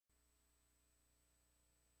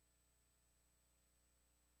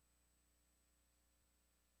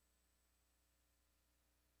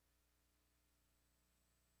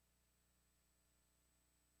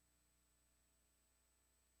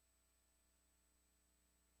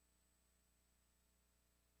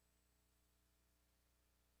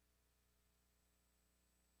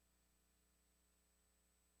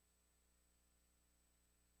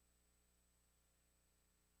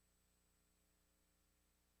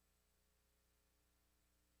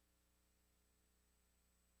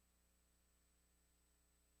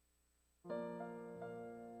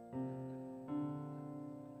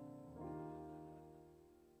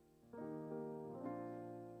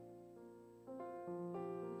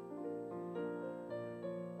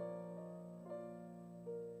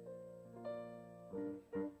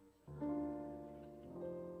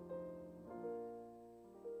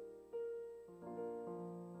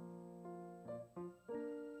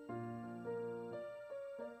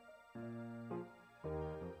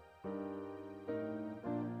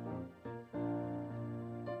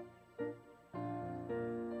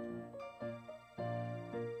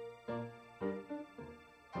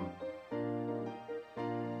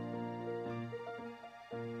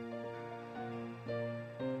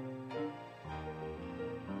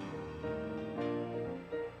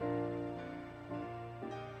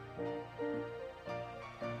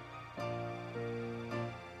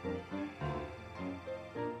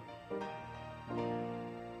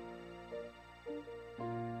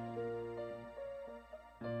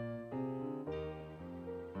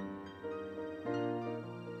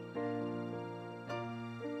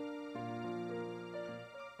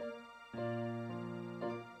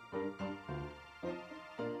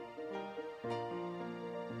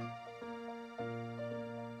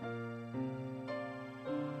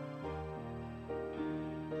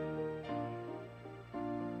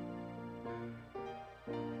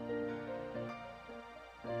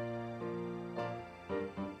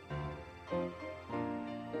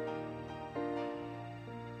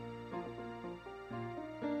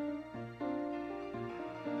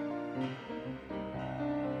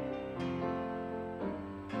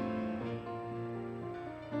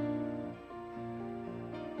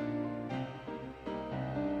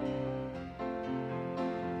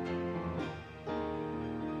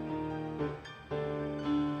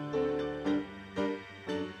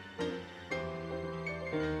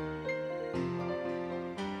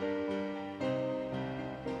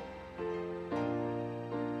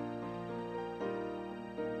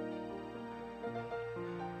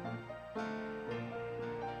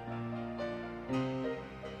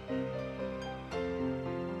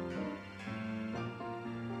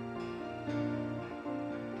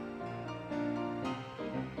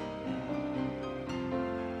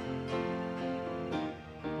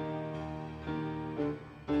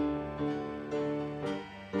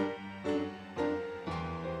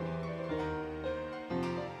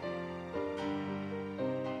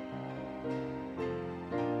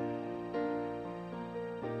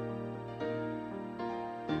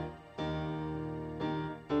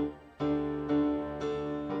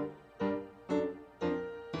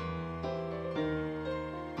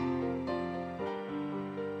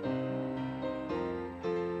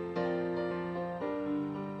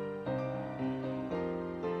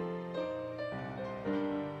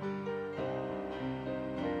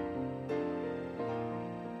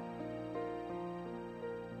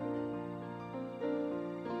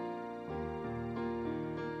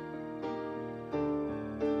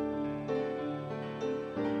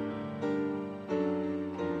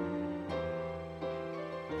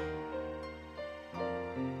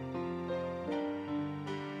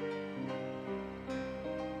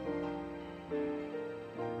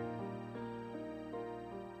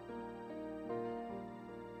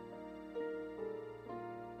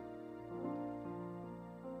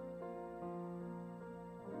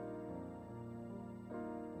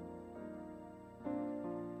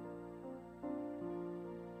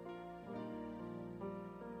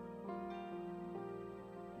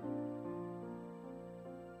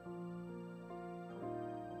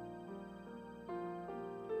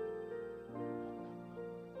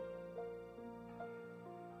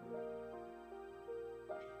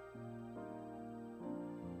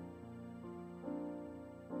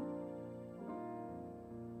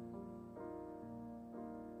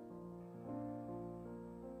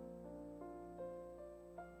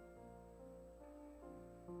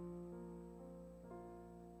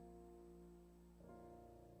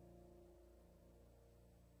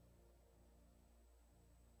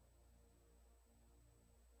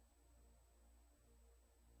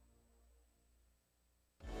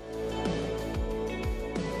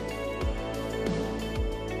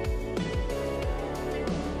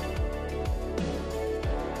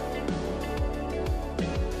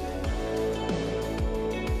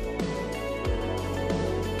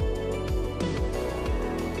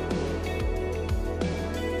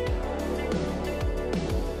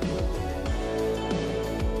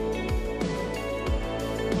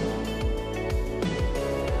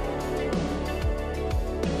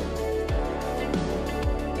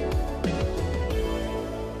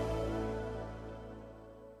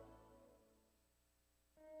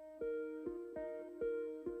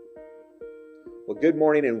Well, good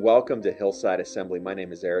morning and welcome to Hillside Assembly. My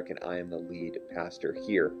name is Eric and I am the lead pastor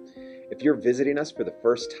here. If you're visiting us for the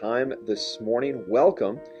first time this morning,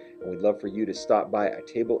 welcome. And we'd love for you to stop by a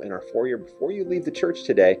table in our foyer before you leave the church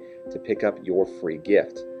today to pick up your free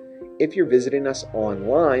gift. If you're visiting us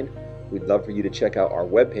online, we'd love for you to check out our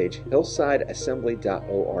webpage,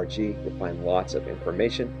 hillsideassembly.org. You'll find lots of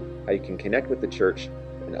information, how you can connect with the church,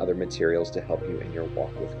 and other materials to help you in your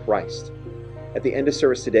walk with Christ. At the end of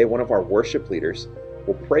service today, one of our worship leaders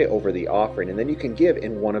will pray over the offering, and then you can give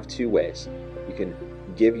in one of two ways. You can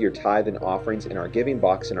give your tithe and offerings in our giving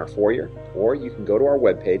box in our foyer, or you can go to our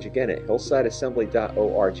webpage, again at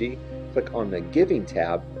hillsideassembly.org, click on the Giving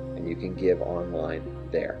tab, and you can give online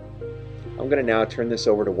there. I'm going to now turn this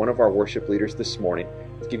over to one of our worship leaders this morning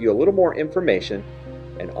to give you a little more information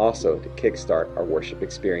and also to kickstart our worship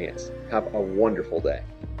experience. Have a wonderful day.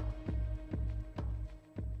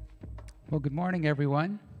 Well, good morning,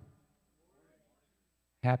 everyone.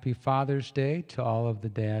 Happy Father's Day to all of the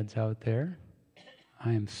dads out there.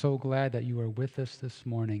 I am so glad that you are with us this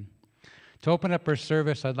morning. To open up our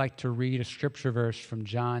service, I'd like to read a scripture verse from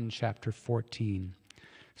John chapter 14,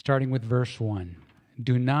 starting with verse 1.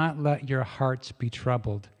 Do not let your hearts be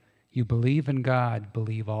troubled. You believe in God,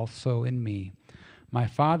 believe also in me. My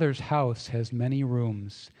Father's house has many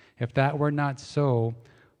rooms. If that were not so,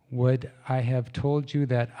 would I have told you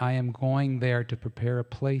that I am going there to prepare a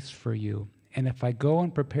place for you? And if I go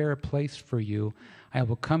and prepare a place for you, I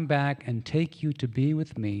will come back and take you to be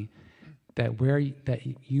with me, that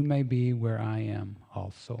you may be where I am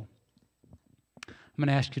also. I'm going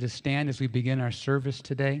to ask you to stand as we begin our service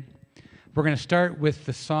today. We're going to start with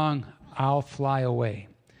the song, I'll Fly Away.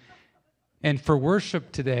 And for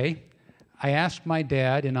worship today, I asked my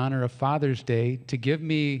dad, in honor of Father's Day, to give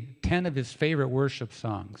me 10 of his favorite worship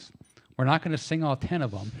songs. We're not going to sing all 10 of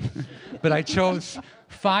them, but I chose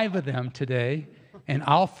 5 of them today, and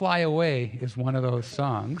I'll Fly Away is one of those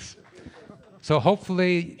songs. So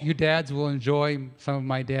hopefully you dads will enjoy some of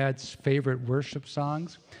my dad's favorite worship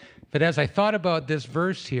songs. But as I thought about this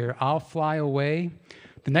verse here, I'll Fly Away,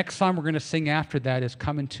 the next song we're going to sing after that is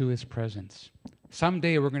Come Into His Presence.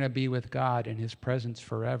 Someday we're going to be with God in His presence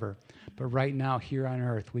forever. But right now, here on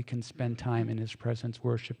earth, we can spend time in His presence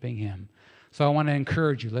worshiping Him. So I want to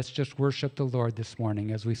encourage you, let's just worship the Lord this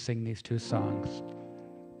morning as we sing these 2 songs.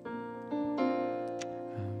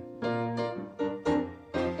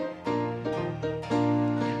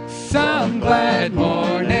 Some glad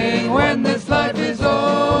morning when this life is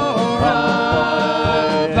o'er,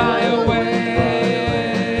 I'll fly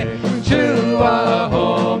away to a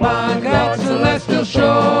home on God's celestial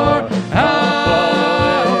shore.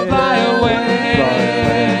 I'll fly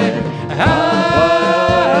away,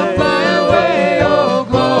 I'll fly away, oh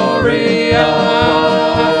glory,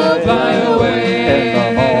 I'll fly away in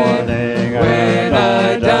the morning when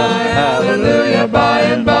I die, hallelujah, by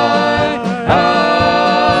and by,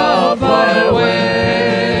 I'll fly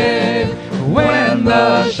away when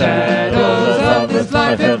the shadows of this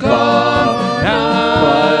life have gone,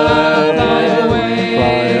 I'll fly away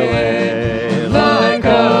like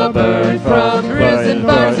a bird from prison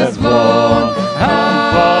bars has flown,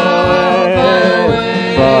 I'll fly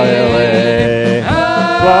away,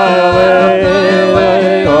 fly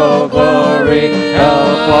away, oh glory,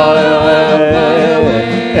 I'll fly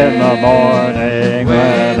away in the morning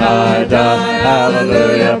when I die,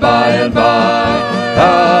 hallelujah, by and by,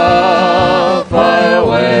 I'll fly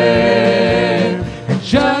away.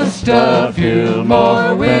 Just a few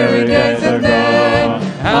more weary days and then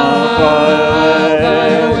I'll fly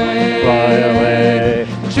away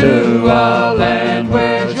to a land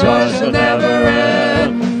where joy shall never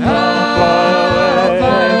end. I'll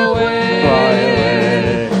fly away,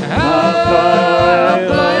 I'll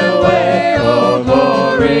fly away, oh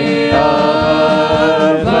glory,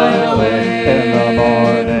 I'll fly away in the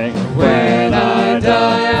morning when I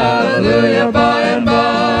die, hallelujah, by and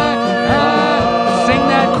by. Sing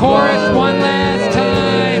that chorus one last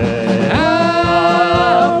time.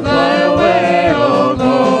 I'll fly away, oh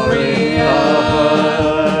glory,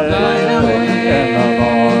 I'll fly away in the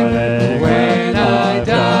morning when I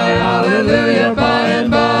die, hallelujah, by and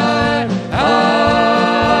by,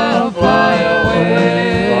 I'll fly away.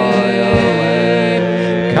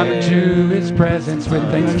 Come into His presence with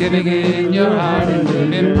thanksgiving in your heart and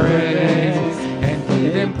give Him praise, and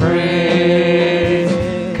give Him praise.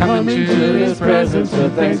 Come into His presence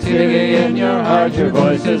with thanksgiving in your heart, your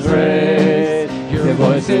voice is raised, your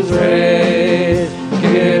voice is raised.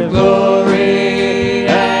 Give glory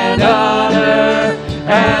and honor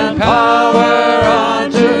and power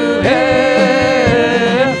unto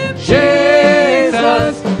Him,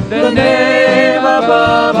 Jesus, the name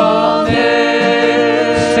above all names.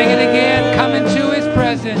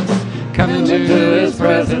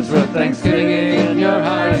 singing in your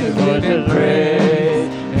heart, give Him praise,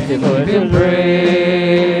 give Him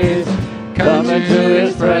praise. Come into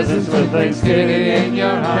His presence with thanksgiving in your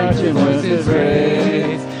heart, your voice is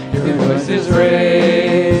raised, your voice is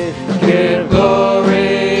raised. Give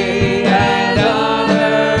glory and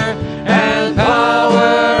honor and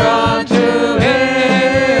power unto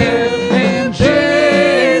Him,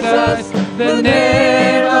 Jesus, the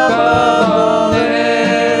name above all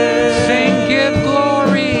names. Sing,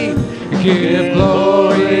 give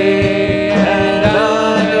glory and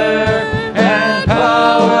honor and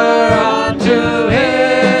power unto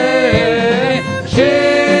Him,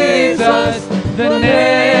 Jesus, the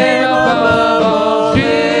name above all,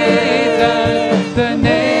 Jesus, the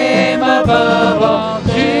name above all,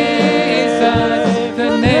 Jesus,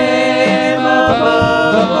 the name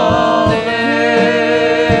above all names.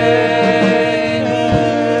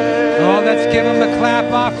 Oh, let's give Him a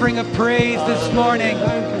clap offering of praise this morning.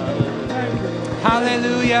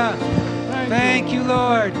 Hallelujah. Thank you,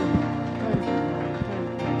 Lord.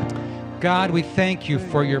 God, we thank you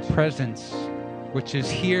for your presence, which is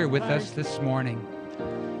here with us this morning.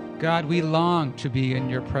 God, we long to be in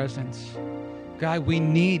your presence. God, we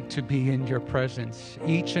need to be in your presence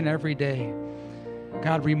each and every day.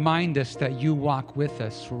 God, remind us that you walk with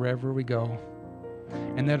us wherever we go.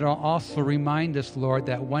 And that it'll also remind us, Lord,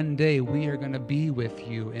 that one day we are going to be with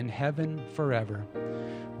you in heaven forever.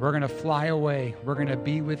 We're going to fly away. We're going to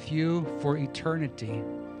be with you for eternity.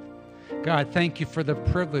 God, thank you for the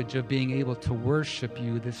privilege of being able to worship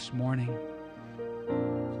you this morning.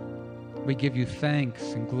 We give you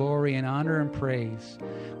thanks and glory and honor and praise.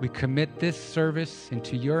 We commit this service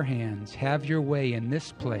into your hands. Have your way in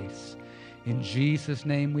this place. In Jesus'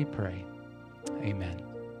 name we pray. Amen.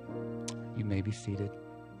 You may be seated.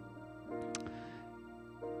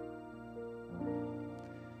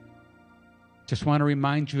 Just want to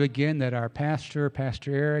remind you again that our pastor,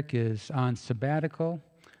 Pastor Eric, is on sabbatical.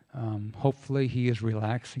 Hopefully he is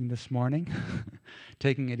relaxing this morning,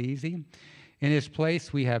 taking it easy. In his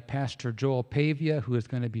place, we have Pastor Joel Pavia, who is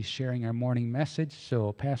going to be sharing our morning message.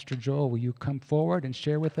 So, Pastor Joel, will you come forward and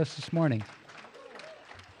share with us this morning?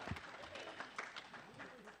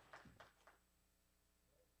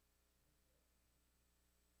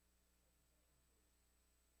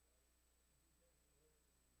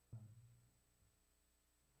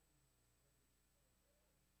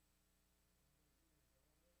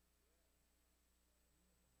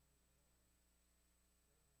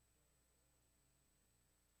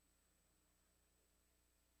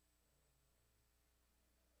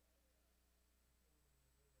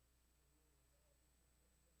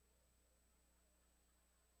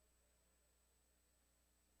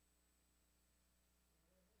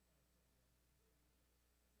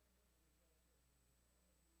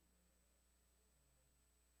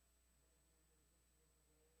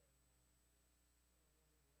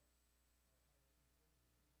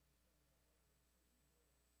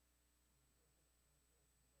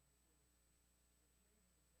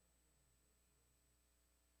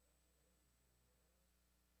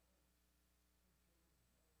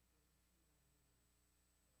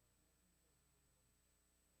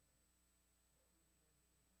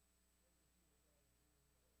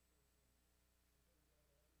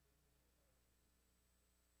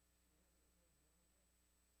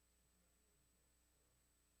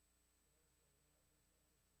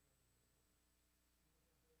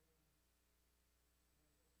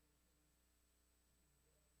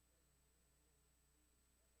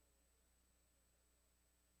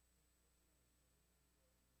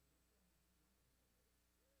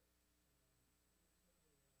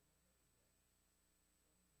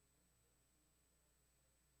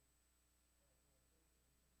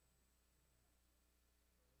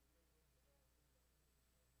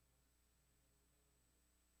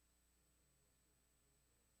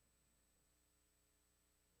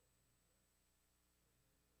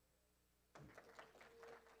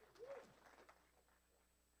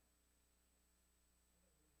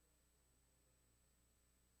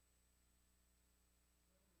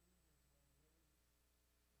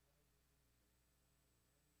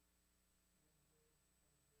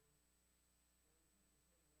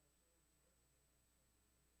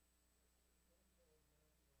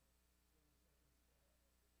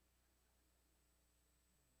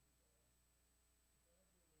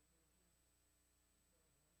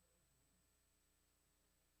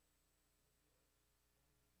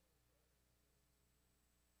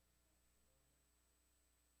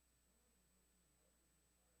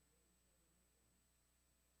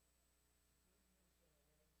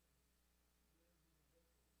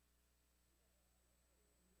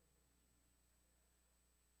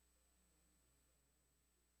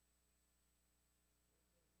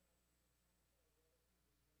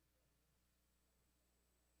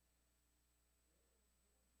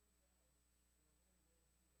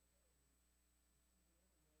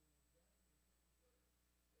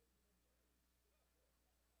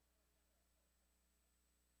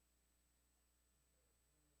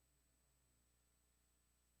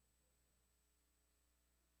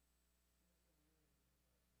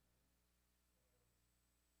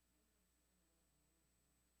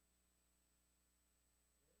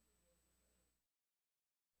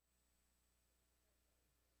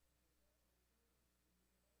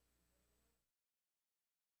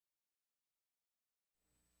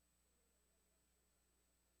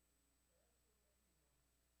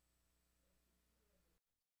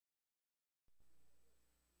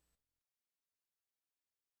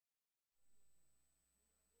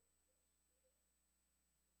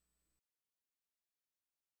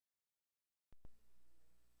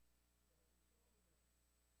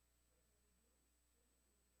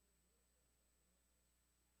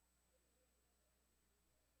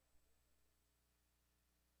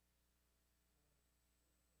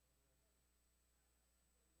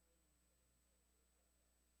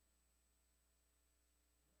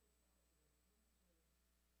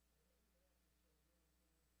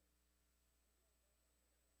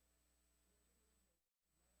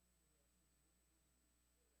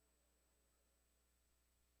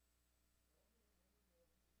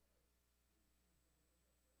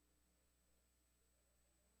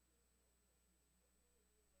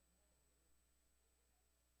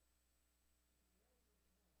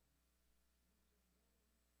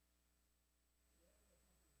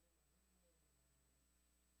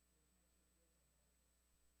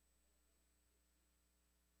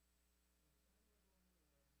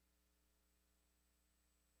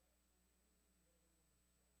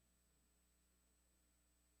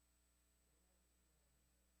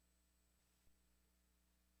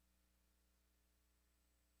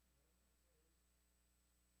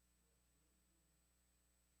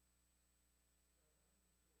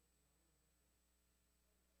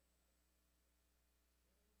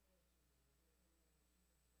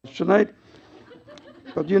 tonight.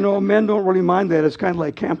 But men don't really mind that. It's kind of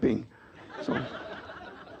like camping. So,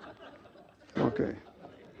 okay.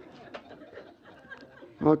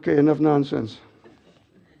 Okay, enough nonsense.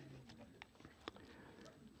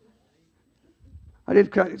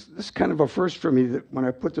 This is kind of a first for me that when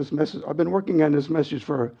I put this message, I've been working on this message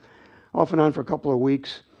for off and on for a couple of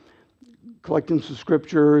weeks, collecting some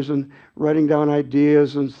scriptures and writing down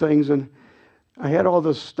ideas and things. And I had all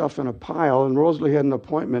this stuff in a pile, and Rosalie had an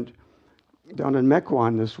appointment down in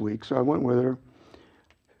Mequon this week, so I went with her.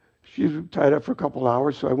 She's tied up for a couple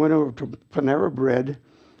hours, so I went over to Panera Bread,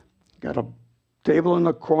 got a table in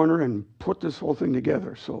the corner, and put this whole thing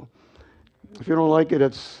together. So if you don't like it,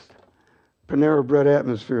 it's Panera Bread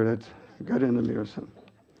atmosphere that got into me or something.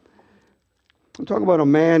 I'm talking about a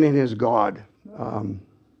man and his God.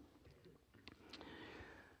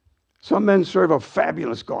 Some men serve a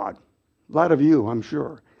fabulous God. A lot of you, I'm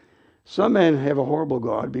sure. Some men have a horrible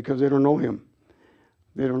God because they don't know him.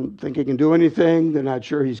 They don't think he can do anything. They're not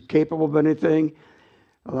sure he's capable of anything.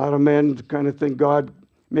 A lot of men kind of think God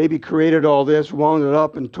maybe created all this, wound it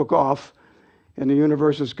up, and took off, and the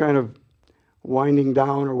universe is kind of winding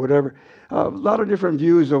down or whatever. A lot of different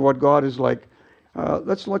views of what God is like.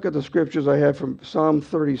 Let's look at the scriptures I have from Psalm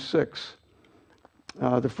 36,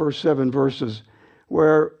 the first 7 verses,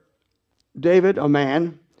 where David, a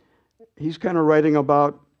man, he's kind of writing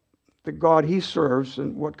about the God he serves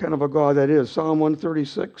and what kind of a God that is. Psalm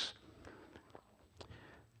 136.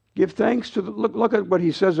 Give thanks to look at what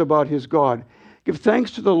he says about his God. Give thanks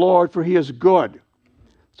to the Lord, for he is good.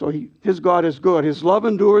 So his God is good. His love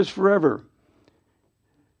endures forever.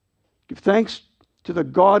 Give thanks to the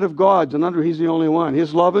God of gods, and under he's the only one.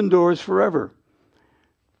 His love endures forever.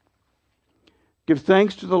 Give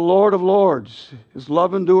thanks to the Lord of lords. His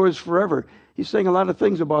love endures forever. He's saying a lot of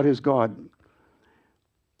things about his God.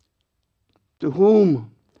 To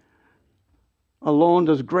whom alone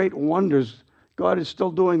does great wonders. God is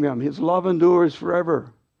still doing them. His love endures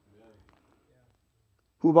forever.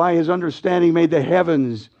 Who by his understanding made the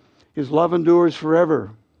heavens. His love endures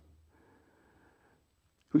forever.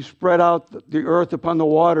 Who spread out the earth upon the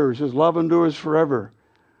waters. His love endures forever.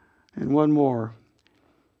 And one more.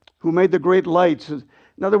 Who made the great lights.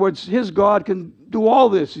 In other words, his God can do all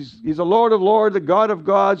this. He's the Lord of lords, the God of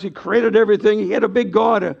gods. He created everything. He had a big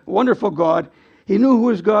God, a wonderful God. He knew who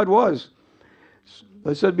his God was.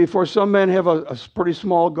 I said before, some men have a pretty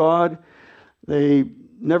small God. They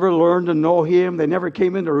never learned to know him. They never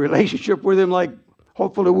came into a relationship with him like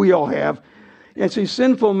hopefully we all have. And see,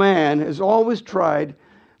 sinful man has always tried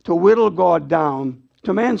to whittle God down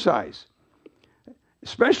to man size,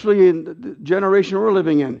 especially in the generation we're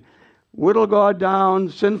living in. Whittle God down,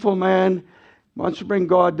 sinful man wants to bring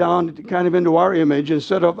God down kind of into our image.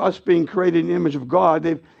 Instead of us being created in the image of God,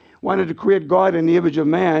 they've wanted to create God in the image of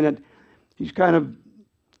man. And he's kind of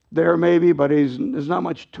there maybe, but there's not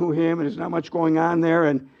much to him, and there's not much going on there.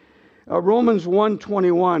 And Romans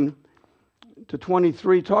 1:21 to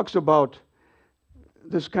 23 talks about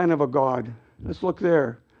this kind of a God. Let's look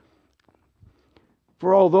there.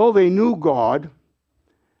 For although they knew God,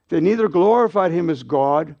 they neither glorified him as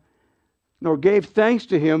God, nor gave thanks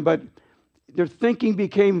to him, but their thinking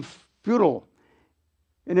became futile,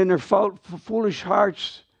 and in their foolish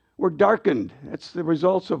hearts were darkened. That's the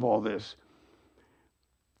results of all this.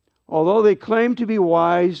 Although they claimed to be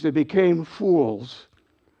wise, they became fools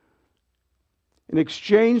and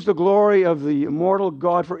exchanged the glory of the immortal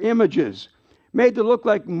God for images, made to look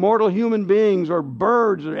like mortal human beings or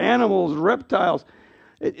birds or animals, reptiles.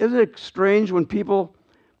 Isn't it strange when people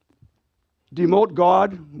demote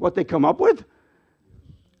God, what they come up with?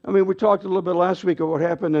 I mean, we talked a little bit last week of what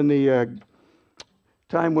happened in the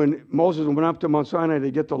time when Moses went up to Mount Sinai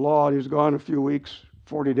to get the law. He was gone a few weeks,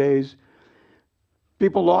 40 days.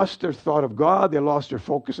 People lost their thought of God. They lost their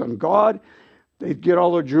focus on God. They'd get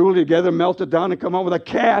all their jewelry together, melt it down, and come out with a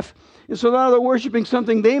calf. And so now they're worshiping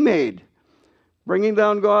something they made, bringing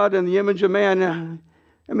down God in the image of man.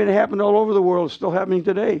 I mean, it happened all over the world. It's still happening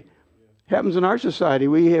today. It happens in our society.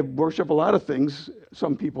 We worship a lot of things,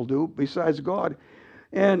 some people do, besides God.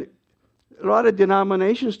 And a lot of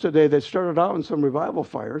denominations today that started out in some revival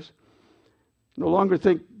fires no longer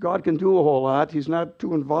think God can do a whole lot. He's not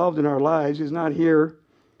too involved in our lives. He's not here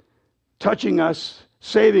touching us,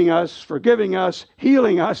 saving us, forgiving us,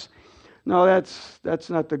 healing us. No, that's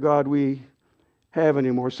not the God we have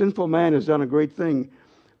anymore. Sinful man has done a great thing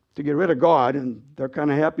to get rid of God, and they're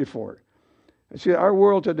kind of happy for it. You see, our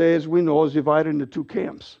world today, as we know, is divided into two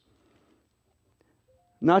camps.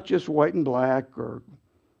 Not just white and black or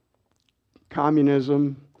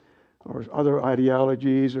communism or other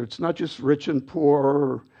ideologies, or it's not just rich and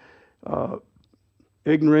poor or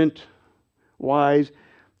ignorant, wise.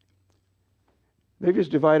 They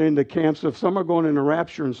just divide into camps of some are going in the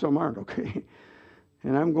rapture and some aren't, okay?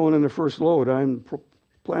 And I'm going in the first load. I'm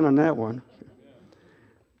planning on that one.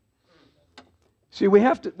 See,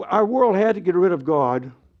 our world had to get rid of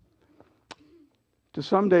God to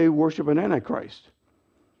someday worship an Antichrist.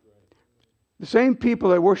 The same people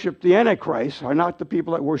that worship the Antichrist are not the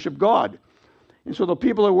people that worship God. And so the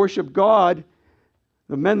people that worship God,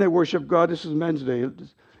 the men that worship God, this is Men's Day.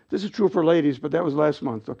 This is true for ladies, but that was last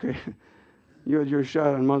month, okay? You had your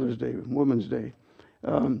shot on Mother's Day, Women's Day.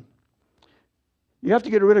 You have to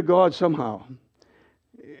get rid of God somehow.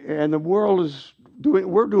 And the world is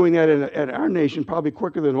we're doing that at our nation probably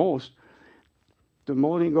quicker than most.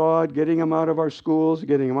 Demoting God, getting him out of our schools,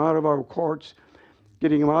 getting him out of our courts,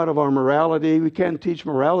 getting him out of our morality. We can't teach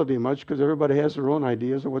morality much because everybody has their own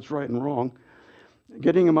ideas of what's right and wrong.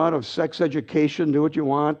 Getting him out of sex education, do what you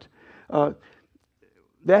want. That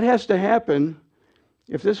has to happen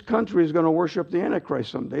if this country is going to worship the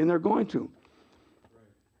Antichrist someday, and they're going to.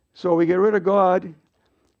 So we get rid of God.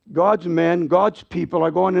 God's men, God's people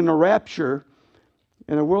are going in a rapture,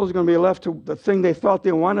 and the world's going to be left to the thing they thought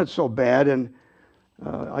they wanted so bad. And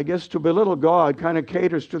I guess to belittle God kind of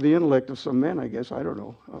caters to the intellect of some men, I guess. I don't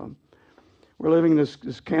know. We're living in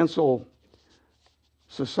this cancel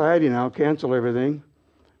society now, cancel everything.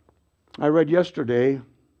 I read yesterday, I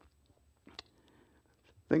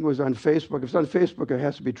think it was on Facebook. If it's on Facebook, it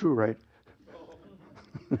has to be true, right?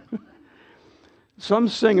 Some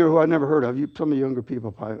singer who I'd never heard of, some of the younger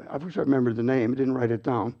people probably, I wish I remembered the name, I didn't write it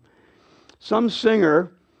down. Some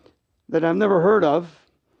singer that I've never heard of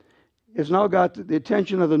has now got the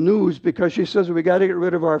attention of the news because she says we got to get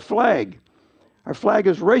rid of our flag. Our flag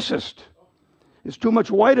is racist. There's too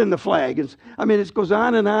much white in the flag. It goes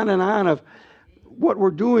on and on and on of what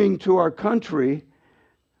we're doing to our country.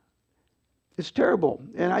 It's terrible.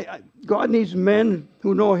 And God needs men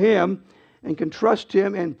who know him and can trust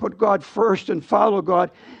him and put God first and follow God.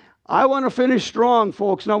 I want to finish strong,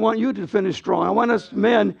 folks, and I want you to finish strong. I want us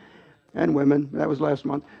men and women, that was last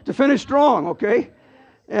month, to finish strong, okay?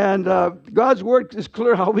 And God's word is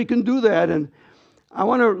clear how we can do that. And I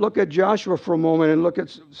want to look at Joshua for a moment and look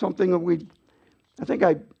at something that I think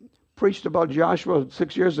I preached about Joshua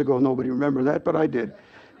 6 years ago. Nobody remember that, but I did.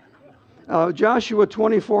 Joshua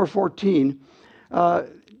 24:14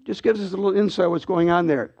 just gives us a little insight what's going on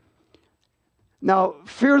there. Now,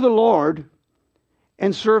 fear the Lord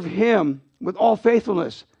and serve him with all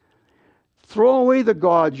faithfulness. Throw away the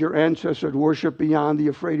gods your ancestors worshiped beyond the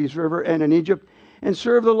Euphrates River and in Egypt and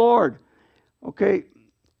serve the Lord. Okay,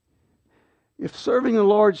 if serving the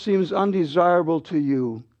Lord seems undesirable to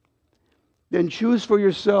you, then choose for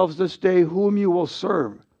yourselves this day whom you will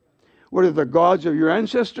serve, whether the gods of your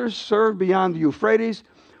ancestors served beyond the Euphrates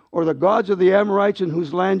or the gods of the Amorites in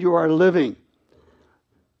whose land you are living.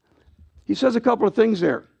 He says a couple of things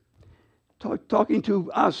there, talking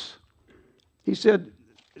to us. He said,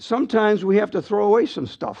 sometimes we have to throw away some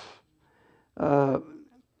stuff. And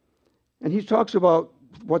he talks about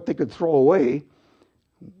what they could throw away,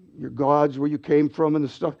 your gods, where you came from and the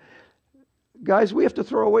stuff. Guys, we have to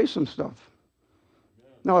throw away some stuff.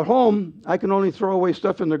 Now at home, I can only throw away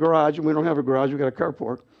stuff in the garage, and we don't have a garage, we've got a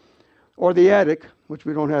carport, or the attic, which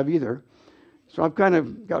we don't have either. So I've kind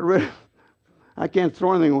of got rid of, I can't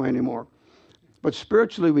throw anything away anymore. But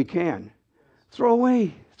spiritually we can. Throw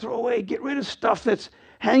away, get rid of stuff that's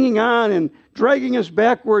hanging on and dragging us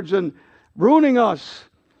backwards and ruining us,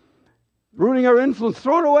 ruining our influence.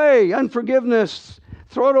 Throw it away, unforgiveness,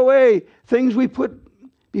 throw it away, things we put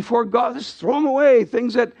before God, just throw them away,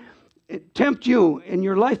 things that tempt you in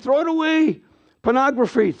your life, throw it away.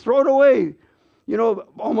 Pornography, throw it away. You know,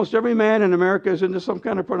 almost every man in America is into some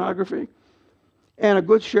kind of pornography. And a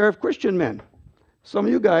good share of Christian men. Some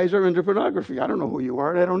of you guys are into pornography. I don't know who you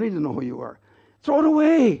are, and I don't need to know who you are. Throw it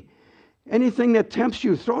away. Anything that tempts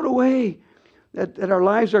you, throw it away. That our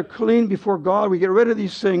lives are clean before God. We get rid of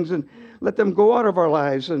these things and let them go out of our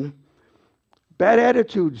lives. And bad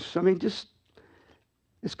attitudes.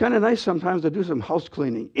 It's kind of nice sometimes to do some house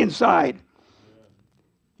cleaning inside.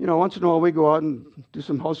 You know, once in a while we go out and do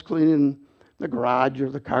some house cleaning in the garage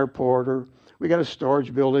or the carport, or we got a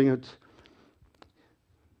storage building. We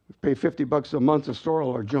pay $50 a month to store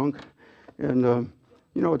all our junk, and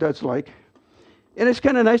you know what that's like. And it's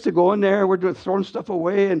kind of nice to go in there. We're throwing stuff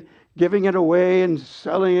away and giving it away and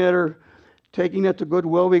selling it or taking it to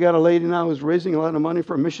Goodwill. We got a lady now who's raising a lot of money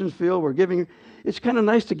for a mission field. We're giving. It's kind of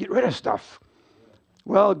nice to get rid of stuff.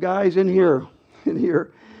 Well, guys, in here,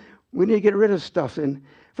 we need to get rid of stuff. And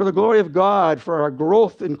for the glory of God, for our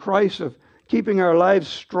growth in Christ, of keeping our lives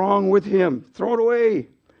strong with him, throw it away.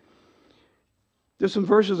 There's some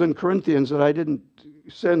verses in Corinthians that I didn't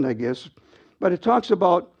send, I guess, but it talks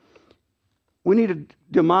about we need to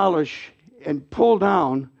demolish and pull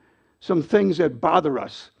down some things that bother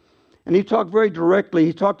us. And he talked very directly.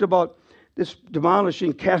 He talked about this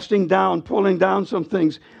demolishing, casting down, pulling down some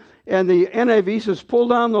things. And the NIV says, pull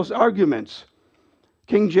down those arguments.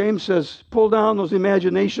 King James says, pull down those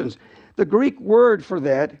imaginations. The Greek word for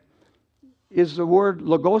that is the word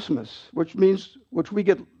logosmos, which we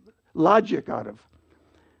get logic out of.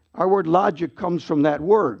 Our word logic comes from that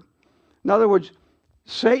word. In other words,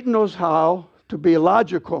 Satan knows how to be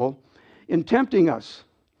logical in tempting us.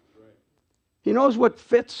 He knows what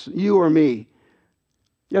fits you or me.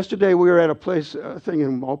 Yesterday we were at a place, a thing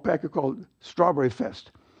in Alpaca called Strawberry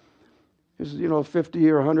Fest. There's, 50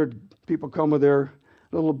 or 100 people come with their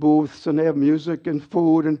little booths, and they have music and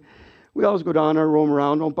food, and we always go down there, roam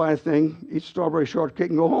around, don't buy a thing, eat strawberry shortcake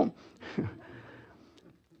and go home.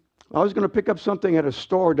 I was going to pick up something at a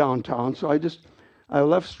store downtown, so I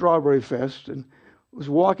left Strawberry Fest and was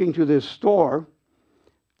walking to this store,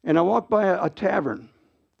 and I walked by a tavern.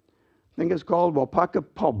 I think it's called Wapaka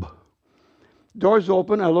Pub. Doors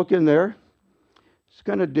open, I look in there. It's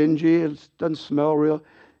kind of dingy, it doesn't smell real.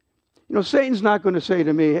 Satan's not going to say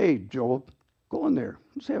to me, hey, Joel, go in there,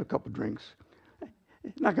 let's have a couple drinks.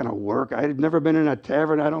 It's not going to work. I've never been in a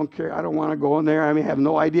tavern. I don't care. I don't want to go in there. I have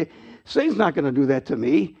no idea. Satan's not going to do that to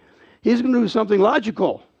me. He's going to do something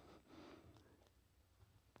logical.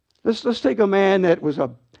 Let's take a man that was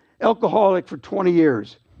an alcoholic for 20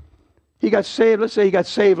 years. He got saved. Let's say he got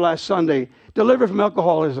saved last Sunday, delivered from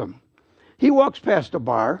alcoholism. He walks past a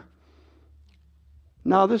bar.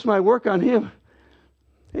 Now, this might work on him.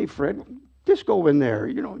 Hey, Fred, just go in there.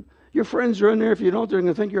 Your friends are in there. If you don't, they're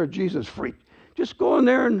going to think you're a Jesus freak. Just go in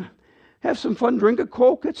there and have some fun, drink a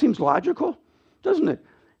Coke. That seems logical, doesn't it?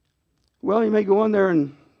 Well, you may go in there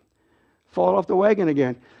and fall off the wagon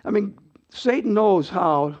again. Satan knows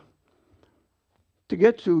how to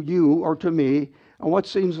get to you or to me on what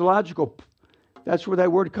seems logical. That's where that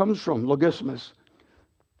word comes from, logismus.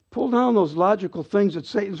 Pull down those logical things that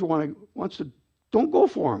Satan wants to. Don't go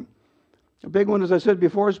for them. A big one, as I said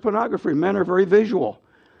before, is pornography. Men are very visual.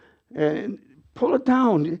 And pull it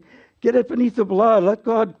down. Get it beneath the blood. Let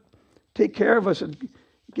God take care of us.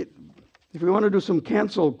 If we want to do some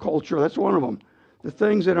cancel culture, that's one of them. The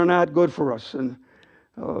things that are not good for us. And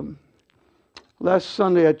last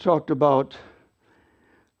Sunday I talked about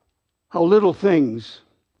how little things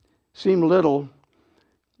seem little,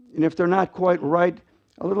 and if they're not quite right,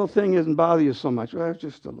 a little thing doesn't bother you so much. Well, it's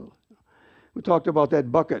just a little. We talked about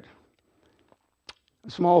that bucket.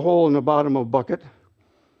 A small hole in the bottom of a bucket,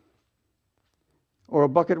 or a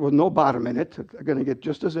bucket with no bottom in it, are going to get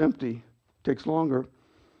just as empty. Takes longer.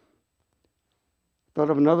 Thought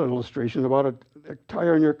of another illustration about a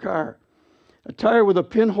tire in your car. A tire with a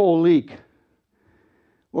pinhole leak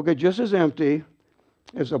will get just as empty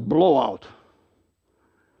as a blowout,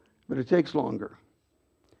 but it takes longer.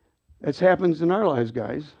 That happens in our lives,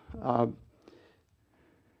 guys.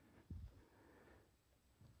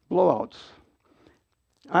 Blowouts.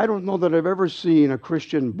 I don't know that I've ever seen a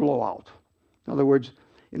Christian blowout. In other words,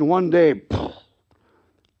 in one day,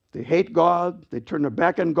 they hate God, they turn their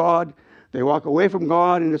back on God, they walk away from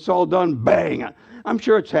God, and it's all done, bang. I'm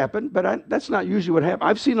sure it's happened, but that's not usually what happens.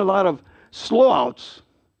 I've seen a lot of slowouts.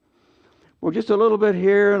 Well, just a little bit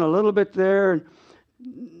here and a little bit there, and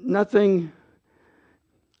nothing.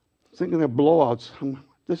 Thinking of blowouts.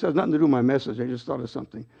 This has nothing to do with my message. I just thought of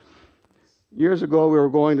something. Years ago, we were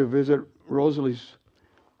going to visit Rosalie's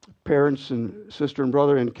parents and sister and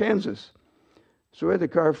brother in Kansas. So we had the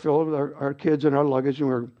car filled with our kids and our luggage, and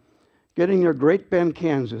we were getting near Great Bend,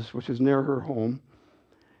 Kansas, which is near her home.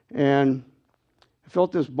 And I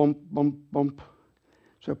felt this bump, bump, bump.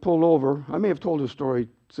 So I pulled over. I may have told this story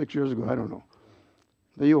 6 years ago. I don't know.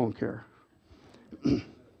 But you won't care.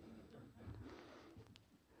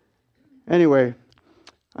 Anyway,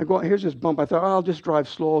 I go, here's this bump. I thought, I'll just drive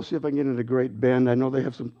slow, see if I can get into Great Bend. I know they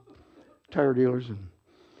have some tire dealers. And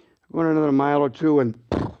I went another mile or two, and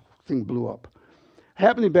thing blew up. I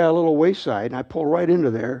happened to be at a little wayside, and I pull right into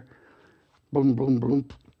there. Boom, boom, boom.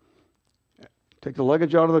 Take the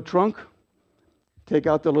luggage out of the trunk. Take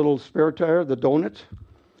out the little spare tire, the donut.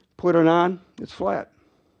 Put it on. It's flat.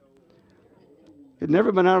 It had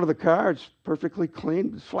never been out of the car. It's perfectly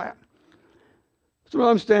clean. It's flat. So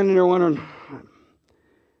I'm standing there wondering,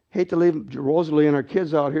 hate to leave Rosalie and our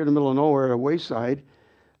kids out here in the middle of nowhere at a wayside.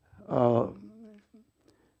 And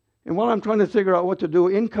while I'm trying to figure out what to do,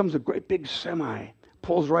 in comes a great big semi,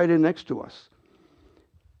 pulls right in next to us.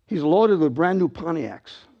 He's loaded with brand new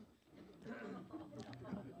Pontiacs.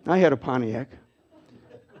 I had a Pontiac.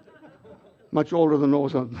 much older than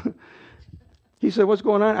those. He said, what's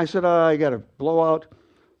going on? I said, I got to blow out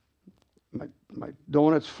my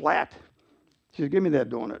donut's flat. He said, give me that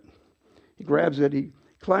donut. He grabs it. He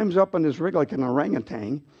climbs up on this rig like an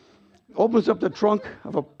orangutan, opens up the trunk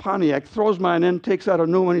of a Pontiac, throws mine in, takes out a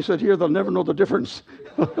new one. He said, here, they'll never know the difference.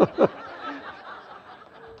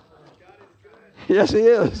 Yes, he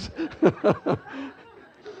is.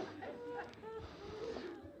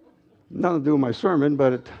 Nothing to do with my sermon,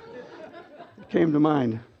 but it came to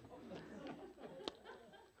mind.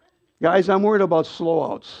 Guys, I'm worried about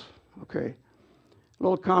slowouts, okay? A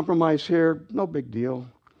little compromise here, no big deal.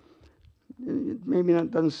 Maybe not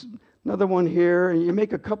done another one here, and you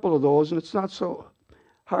make a couple of those, and it's not so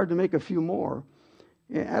hard to make a few more.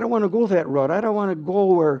 I don't want to go that route. I don't want to go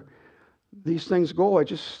where these things go. I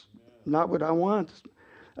just, not what I want.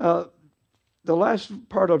 The last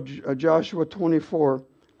part of Joshua 24,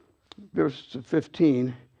 verse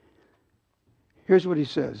 15, here's what he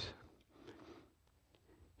says.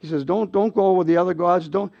 He says, don't go with the other gods.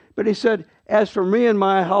 Don't. But he said, as for me and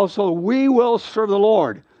my household, we will serve the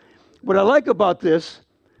Lord. What I like about this,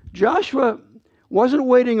 Joshua wasn't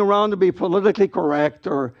waiting around to be politically correct,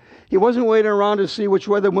 or he wasn't waiting around to see which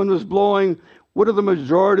way the wind was blowing. What do the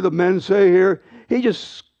majority of the men say here? He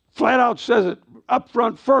just flat out says it up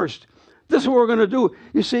front first. This is what we're going to do.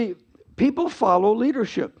 You see, people follow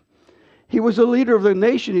leadership. He was a leader of the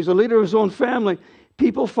nation. He's a leader of his own family.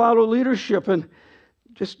 People follow leadership, and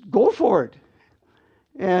just go for it.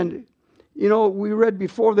 And, you know, we read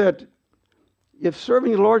before that if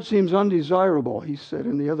serving the Lord seems undesirable, he said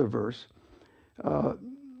in the other verse, the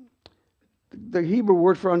Hebrew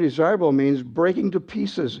word for undesirable means breaking to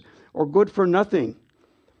pieces or good for nothing.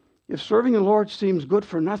 If serving the Lord seems good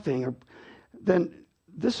for nothing, then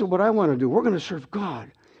this is what I want to do. We're going to serve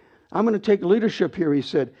God. I'm going to take leadership here, he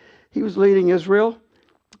said. He was leading Israel.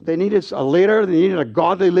 They needed a leader. They needed a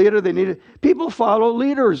godly leader. People follow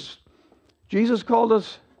leaders. Jesus called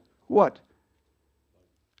us what?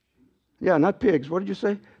 Yeah, not pigs. What did you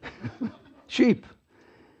say? Sheep.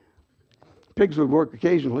 Pigs would work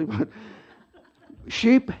occasionally, but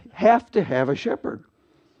sheep have to have a shepherd.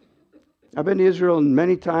 I've been to Israel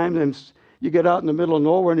many times, and you get out in the middle of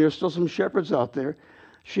nowhere, and there's still some shepherds out there.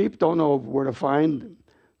 Sheep don't know where to find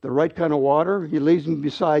the right kind of water. He leaves them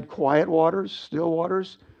beside quiet waters, still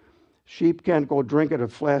waters. Sheep can't go drink at a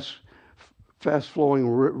fast-flowing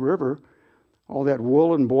river. All that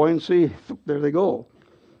wool and buoyancy, there they go.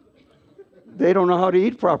 They don't know how to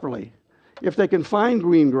eat properly. If they can find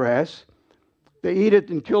green grass, they eat it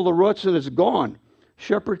and kill the roots, and it's gone.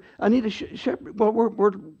 Shepherd, I need a shepherd. Well,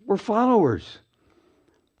 we're followers.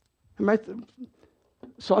 I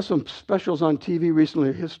saw some specials on TV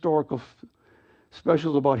recently, historical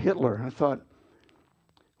specials about Hitler. I thought,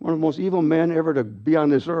 one of the most evil men ever to be on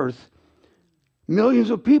this earth. Millions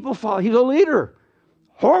of people follow. He's a leader.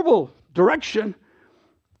 Horrible direction.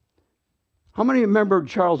 How many remember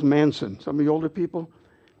Charles Manson? Some of the older people?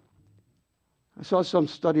 I saw some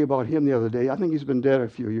study about him the other day. I think he's been dead a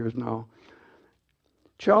few years now.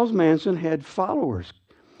 Charles Manson had followers.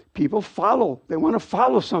 People follow. They want to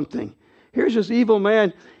follow something. Here's this evil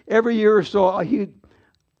man. Every year or so,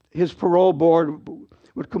 his parole board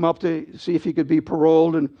would come up to see if he could be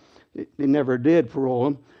paroled, and they never did parole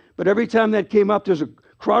him. But every time that came up, there's a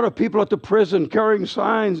crowd of people at the prison carrying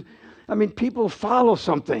signs. I mean, people follow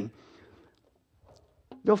something.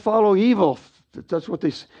 They'll follow evil. That's what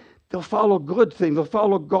they'll follow good things. They'll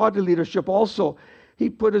follow godly leadership also.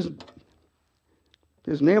 He put his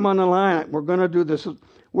name on the line. We're going to do this.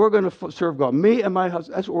 We're going to serve God. Me and my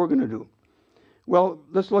husband, that's what we're going to do. Well,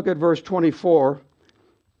 let's look at verse 24.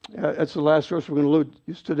 That's the last verse we're going to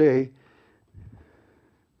use today.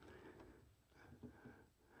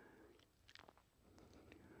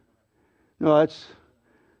 No,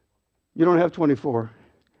 you don't have 24.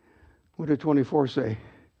 What did 24 say?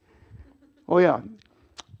 Oh, yeah.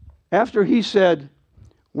 After he said,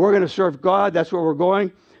 we're going to serve God, that's where we're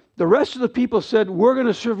going, the rest of the people said, we're going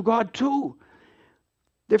to serve God too.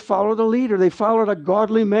 They followed a leader. They followed a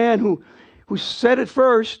godly man who said it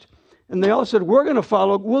first, and they all said, we're going to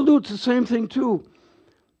follow. We'll do the same thing too.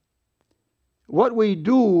 What we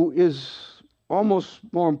do is almost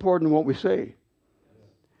more important than what we say.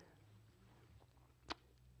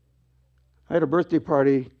 I had a birthday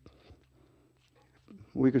party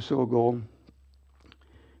a week or so ago.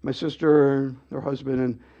 My sister, her husband,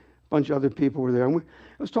 and a bunch of other people were there. And I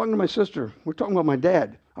was talking to my sister. We're talking about my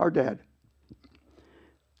dad, our dad.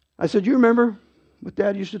 I said, you remember what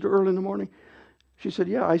Dad used to do early in the morning? She said,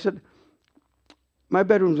 yeah. I said, my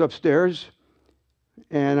bedroom's upstairs,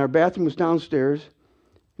 and our bathroom was downstairs.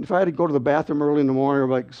 If I had to go to the bathroom early in the morning or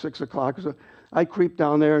like 6 o'clock, I'd creep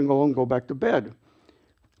down there and go back to bed.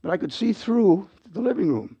 But I could see through the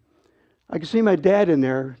living room. I could see my dad in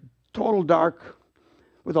there, total dark,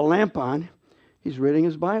 with a lamp on. He's reading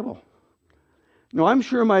his Bible. Now, I'm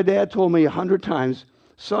sure my dad told me 100 times,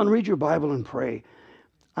 son, read your Bible and pray.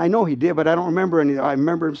 I know he did, but I don't remember any. I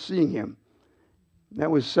remember seeing him. That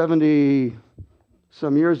was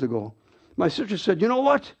 70-some years ago. My sister said, you know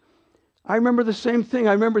what? I remember the same thing.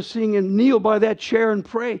 I remember seeing him kneel by that chair and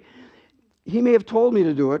pray. He may have told me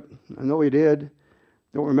to do it. I know he did.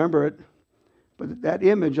 Don't remember it. But that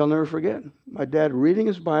image I'll never forget. My dad reading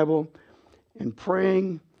his Bible and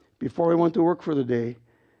praying before he went to work for the day.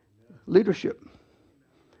 Leadership.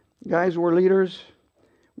 Guys, we're leaders.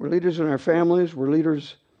 We're leaders in our families. We're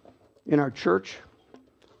leaders in our church.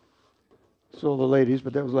 So the ladies,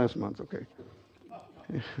 but that was last month, okay.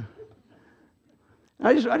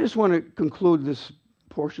 I just want to conclude this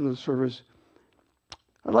portion of the service.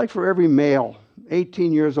 I'd like for every male,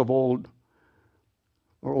 18 years of old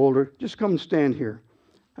or older, just come and stand here.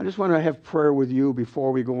 I just want to have prayer with you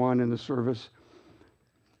before we go on in the service.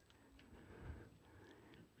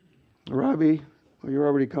 Robbie, well, you're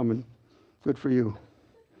already coming. Good for you.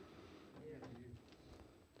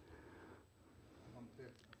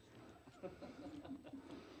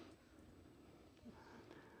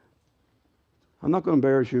 I'm not going to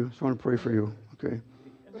embarrass you. I just want to pray for you, okay?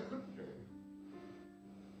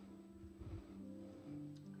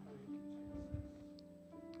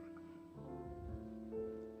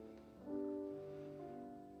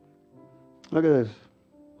 Look at this.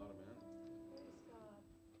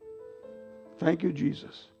 Thank you,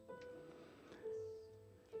 Jesus.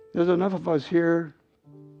 There's enough of us here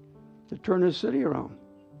to turn this city around.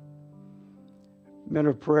 Men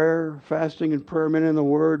of prayer, fasting and prayer, men in the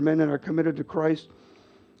Word, men that are committed to Christ.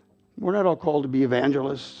 We're not all called to be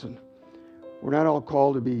evangelists, and we're not all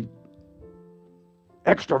called to be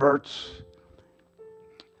extroverts.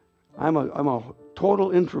 I'm a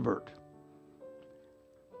total introvert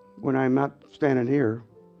when I'm not standing here.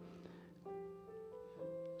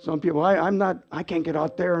 Some people, I can't get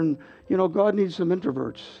out there, and God needs some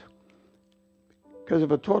introverts. Because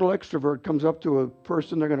if a total extrovert comes up to a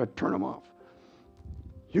person, they're going to turn them off.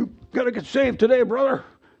 You got to get saved today, brother.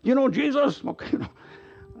 You know Jesus? Okay,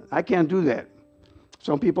 I can't do that.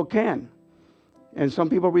 Some people can. And some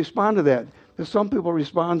people respond to that. Because some people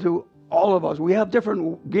respond to all of us. We have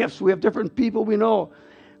different gifts. We have different people we know.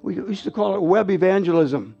 We used to call it web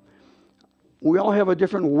evangelism. We all have a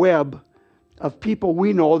different web of people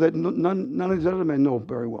we know that none of these other men know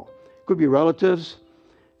very well. Could be relatives.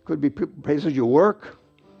 Could be places you work.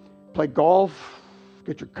 Play golf.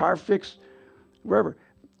 Get your car fixed. Wherever.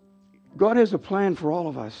 God has a plan for all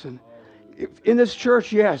of us. And in this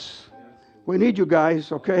church, yes, we need you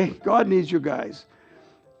guys, okay? God needs you guys.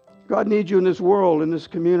 God needs you in this world, in this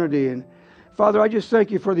community. And Father, I just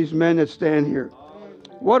thank you for these men that stand here.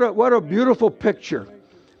 What a beautiful picture.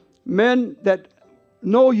 Men that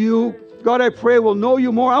know you, God, I pray, will know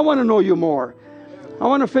you more. I want to know you more. I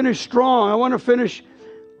want to finish strong. I want to finish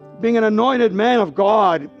being an anointed man of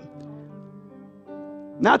God.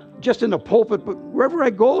 Not just in the pulpit, but wherever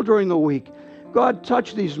I go during the week. God,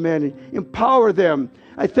 touch these men. Empower them.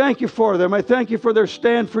 I thank you for them. I thank you for their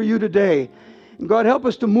stand for you today. And God, help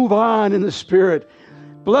us to move on in the Spirit.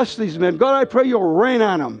 Bless these men. God, I pray you'll rain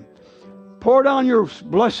on them. Pour down your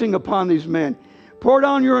blessing upon these men. Pour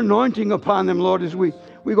down your anointing upon them, Lord, as we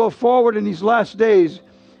go forward in these last days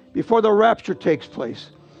before the rapture takes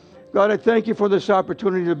place. God, I thank you for this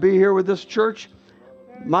opportunity to be here with this church,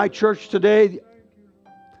 my church today.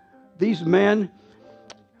 These men,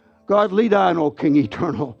 God, lead on, O King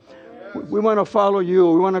Eternal. We want to follow you.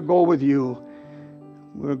 We want to go with you.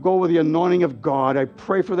 We want to go with the anointing of God. I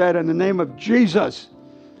pray for that in the name of Jesus.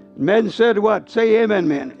 Men said what? Say amen,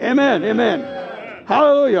 men. Amen, amen.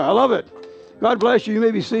 Hallelujah. I love it. God bless you. You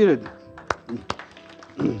may be seated.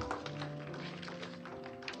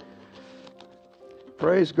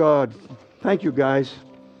 Praise God. Thank you, guys.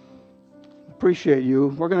 Appreciate you.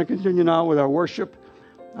 We're going to continue now with our worship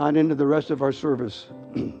on into the rest of our service.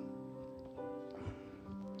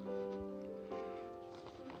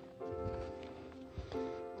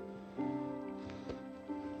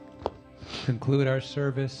 Conclude our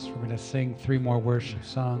service. We're going to sing 3 more worship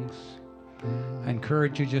songs. I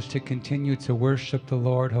encourage you just to continue to worship the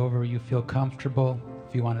Lord however you feel comfortable.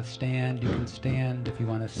 If you want to stand, you can stand. If you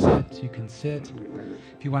want to sit, you can sit.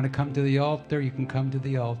 If you want to come to the altar, you can come to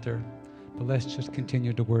the altar. But let's just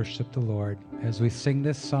continue to worship the Lord as we sing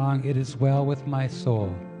this song, It Is Well With My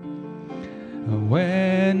Soul.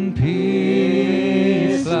 when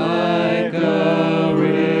peace like a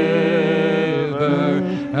river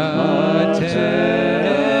attendeth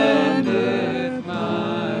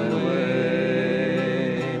my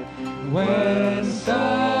way, when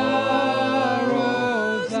sorrows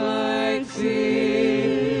like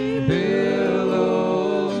sea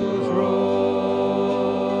billows roll,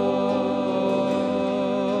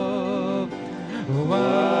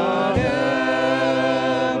 whatever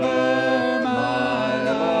my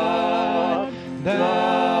lot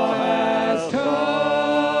thou hast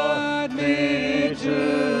taught me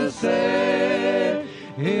to say,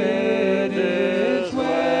 it is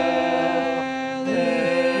well,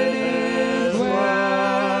 it is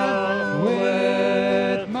well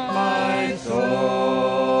with my soul.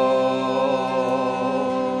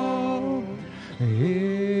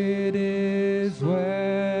 It is well,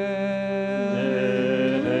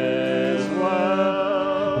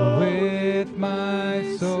 with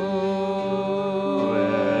my soul.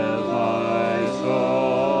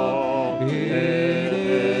 It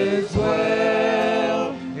is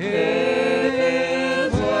well, it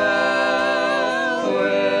is well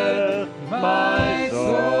with my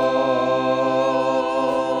soul.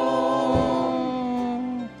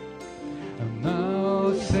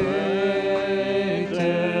 Now Satan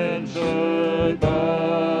should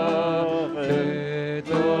buffet,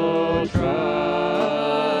 though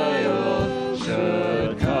trials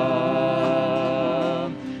should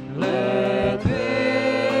come, let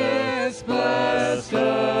this blessed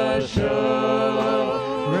assurance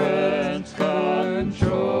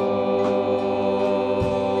control,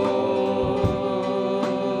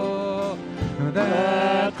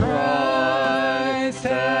 that Christ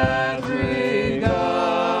hath regarded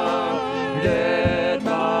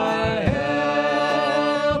my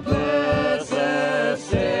helpless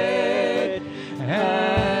estate,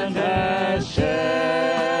 and has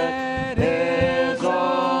shed his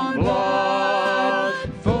own blood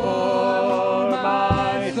for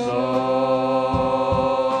my soul.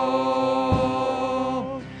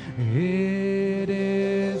 It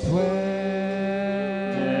is well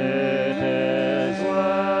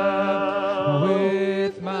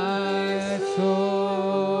with my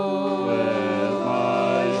soul.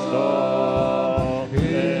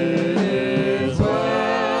 It is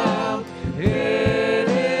well, it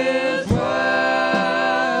is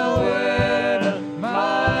well with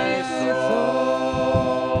my soul.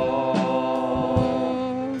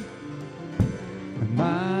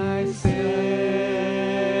 My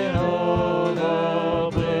sin, oh, the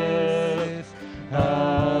bliss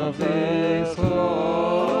of this glorious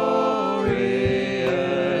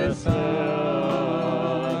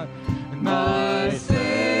Son. My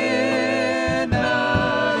sin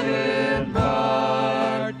not in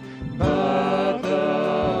part, but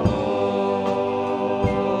the whole.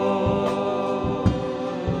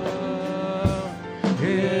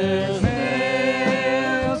 His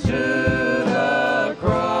nails to the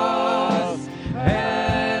cross,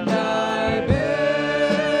 and I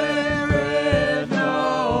bear it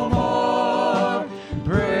no more.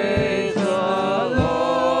 Praise the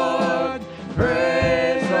Lord,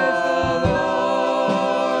 praise the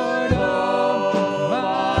Lord, oh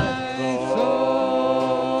my soul.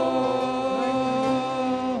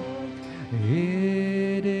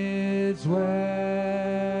 It is well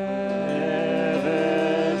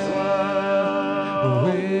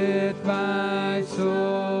with my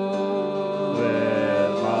soul.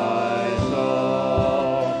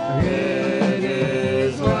 It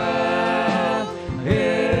is well,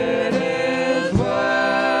 it is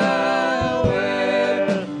well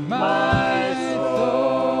with my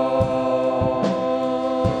soul.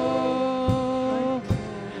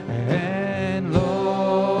 And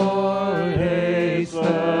Lord, haste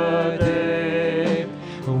the day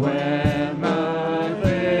when my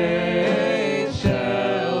faith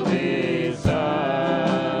shall be sight.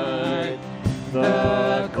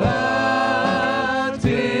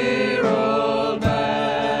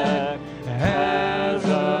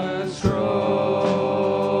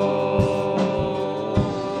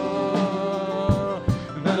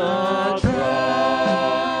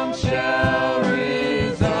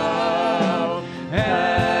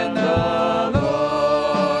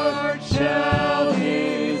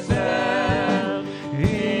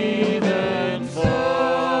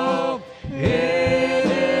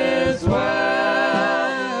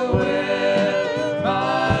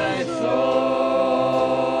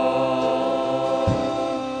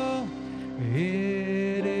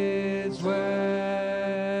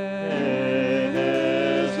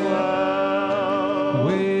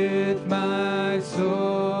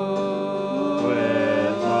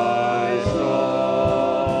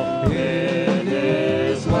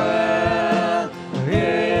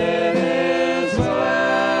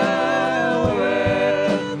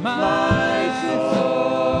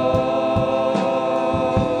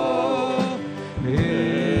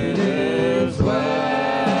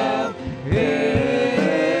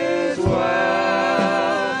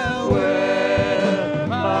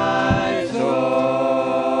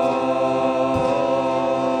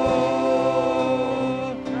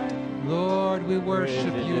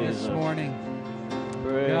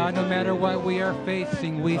 are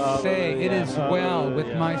facing, we say, it is well with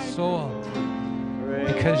my soul,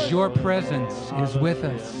 because your presence is with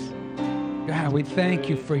us. God, we thank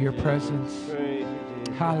you for your presence.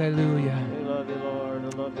 Hallelujah.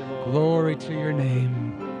 Glory to your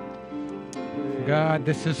name. God,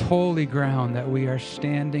 this is holy ground that we are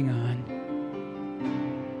standing on.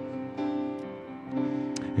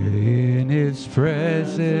 In his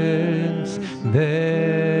presence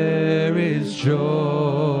there is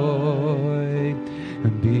joy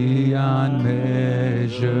beyond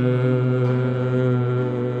measure,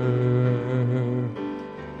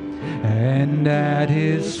 and at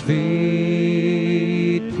his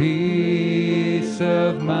feet peace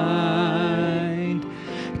of mind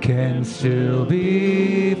can still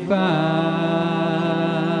be found.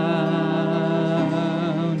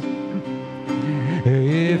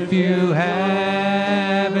 If you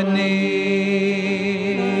have a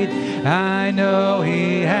need, I know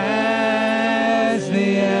he has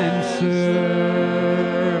the answer.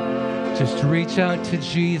 Just reach out to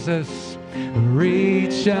Jesus.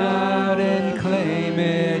 Reach out and claim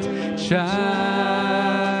it.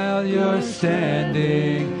 Child, you're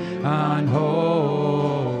standing on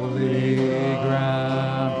holy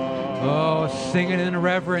ground. Oh, sing it in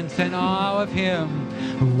reverence and awe of him.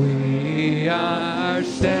 We are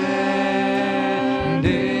standing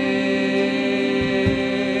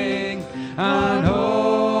on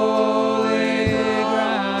holy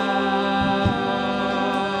ground,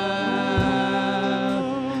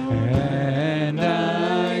 and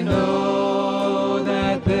I know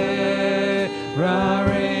that there are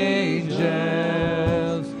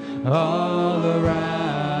angels all around.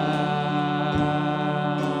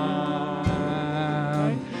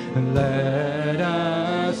 Let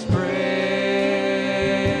us praise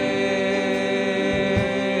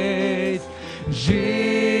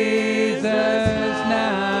Jesus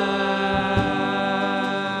now.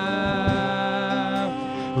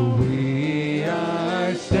 We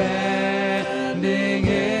are standing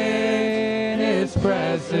in his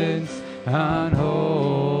presence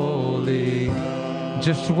unholy.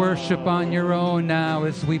 Just worship on your own now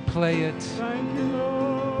as we play it.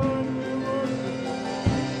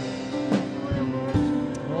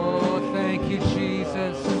 Oh, thank you,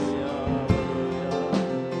 Jesus.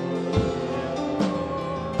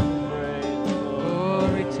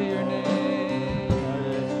 Glory to your name.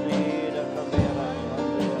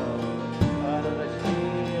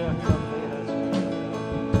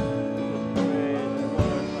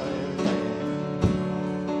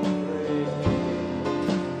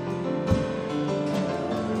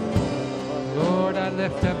 Lord, I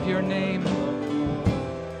lift up your name.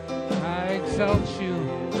 I exalt you.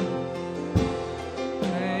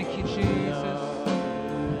 Thank you, Jesus.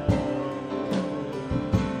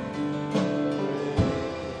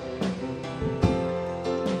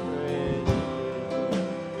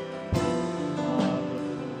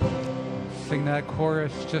 Sing that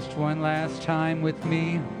chorus just one last time with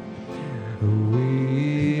me.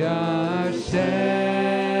 We are standing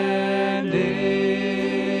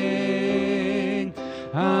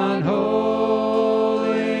on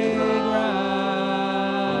holy ground,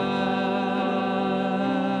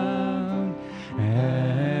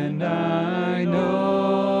 and I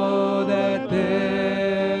know that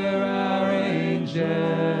there are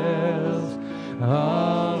angels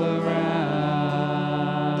all around.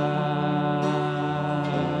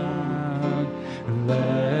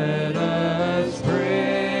 Let us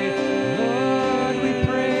pray, Lord, we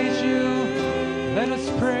praise you. Let us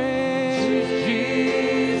praise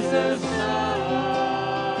Jesus.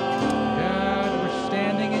 God, we're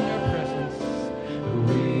standing in your presence.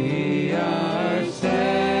 We are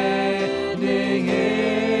standing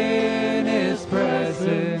in his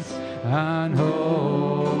presence on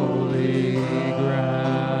holy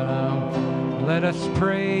ground. Let us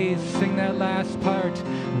praise, sing that last part.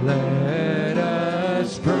 Let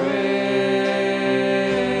us praise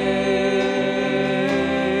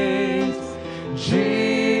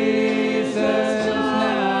Jesus now.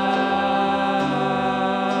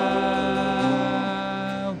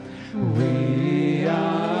 We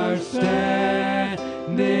are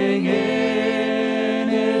standing in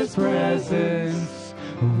his presence.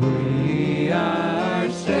 We are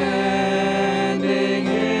standing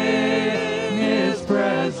in his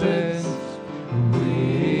presence.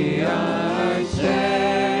 We are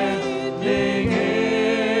standing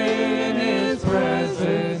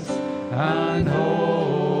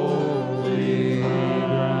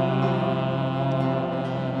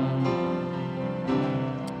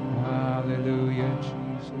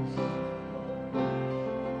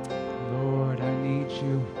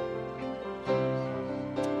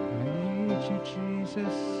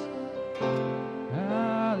Jesus.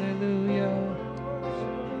 Hallelujah.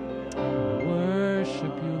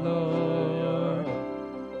 Worship you, Lord.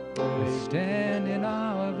 We stand in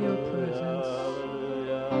awe of your presence.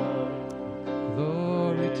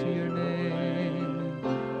 Glory to your name.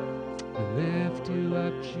 We lift you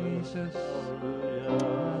up, Jesus.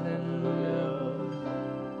 Hallelujah.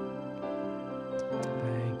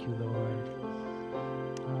 Thank you, Lord.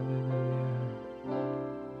 Hallelujah.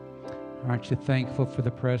 Aren't you thankful for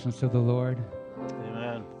the presence of the Lord?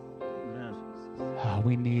 Amen. Amen. Oh,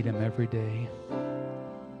 we need him every day.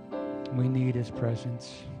 We need his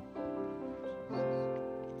presence.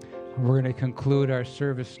 We're going to conclude our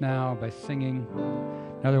service now by singing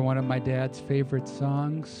another one of my dad's favorite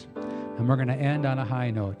songs. And we're going to end on a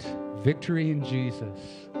high note. Victory in Jesus.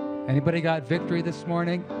 Anybody got victory this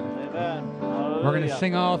morning? Amen. We're going to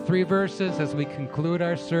sing all 3 verses as we conclude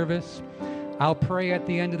our service. I'll pray at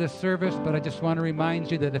the end of the service, but I just want to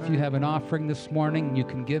remind you that if you have an offering this morning, you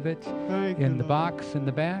can give it in the box in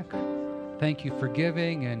the back. Thank you for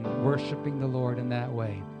giving and worshiping the Lord in that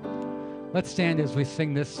way. Let's stand as we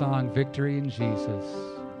sing this song, Victory in Jesus.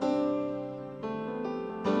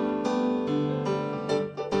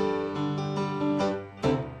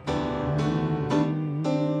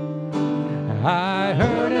 I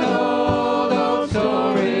heard an old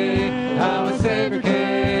story, how a Savior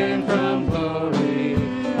came from glory,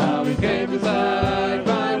 how he gave his life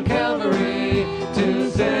on Calvary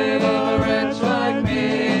to save a wretch like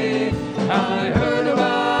me. I heard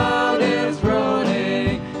about his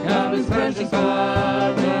groaning, of his precious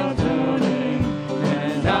blood atoning,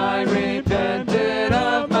 and I repented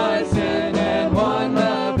of my sin and won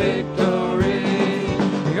the victory.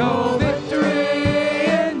 Oh, victory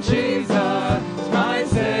in Jesus, my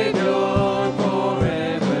Savior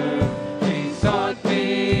forever. He sought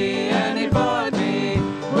me and he bought me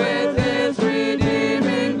with his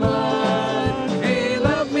redeeming blood. He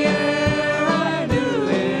loved me ere I knew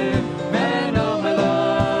him, and all my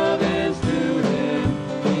love is to him.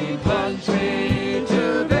 He plunged me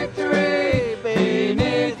to victory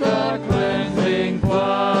beneath the cleansing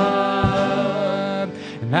flood.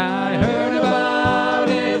 And I heard about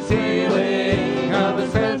his healing, of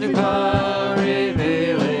his cleansing power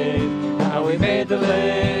revealing, how he made the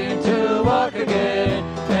lame to walk again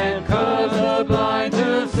and caused the blind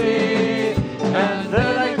to see. And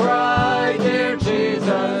then I cried, dear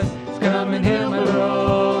Jesus, come and heal my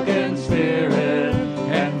broken spirit.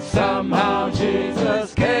 And somehow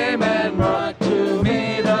Jesus came and brought to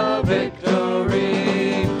me the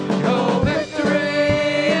victory. Oh,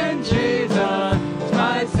 victory in Jesus,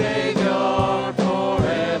 my Savior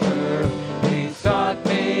forever. He sought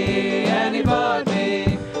me and he bought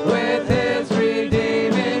me with his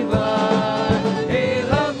redeeming blood. He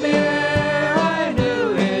loved me ere I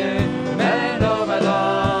knew him, and all my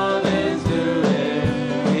love is to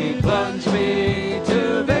him. He plunged me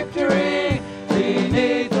to victory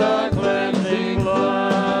beneath the cleansing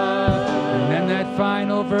blood. And then that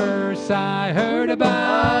final verse, I heard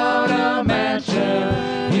about a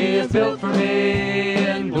mansion he has built for me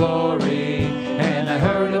in glory. And I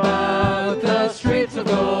heard about the streets of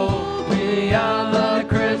gold beyond the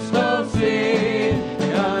crystal sea,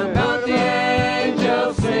 about the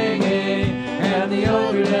angels singing and the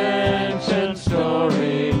old redemption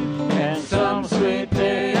story. And some sweet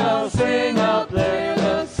day I'll sing up there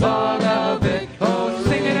the song of victory. Oh,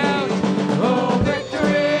 sing it out. Oh,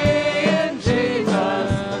 victory in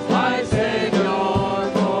Jesus, my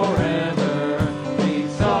Savior forever. He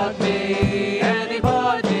sought me and he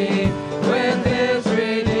bought me with his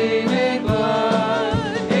redeeming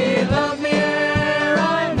blood. He loved me ere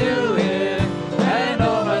I knew him, and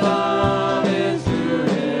all my love is to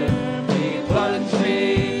him. He plunged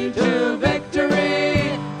me to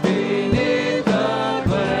victory beneath the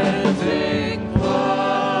cleansing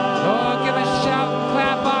blood. Oh, give a shout and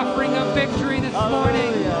clap offering of victory this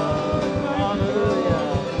morning.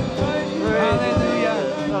 Hallelujah.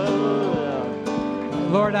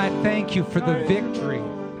 Lord, I thank you for the victory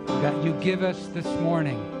that you give us this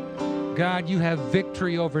morning. God, you have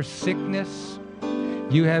victory over sickness.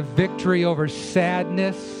 You have victory over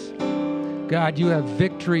sadness. God, you have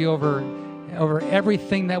victory over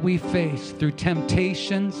everything that we face through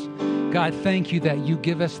temptations. God, thank you that you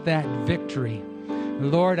give us that victory.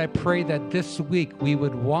 Lord, I pray that this week we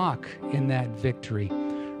would walk in that victory.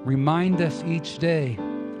 Remind us each day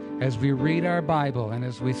as we read our Bible and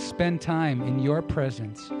as we spend time in your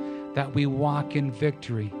presence that we walk in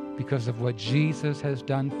victory because of what Jesus has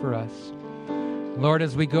done for us. Lord,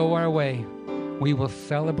 as we go our way, we will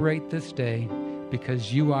celebrate this day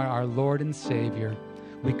because you are our Lord and Savior.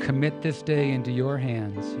 We commit this day into your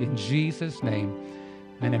hands. In Jesus' name,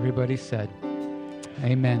 And everybody said,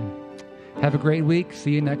 amen. Have a great week.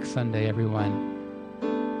 See you next Sunday, everyone.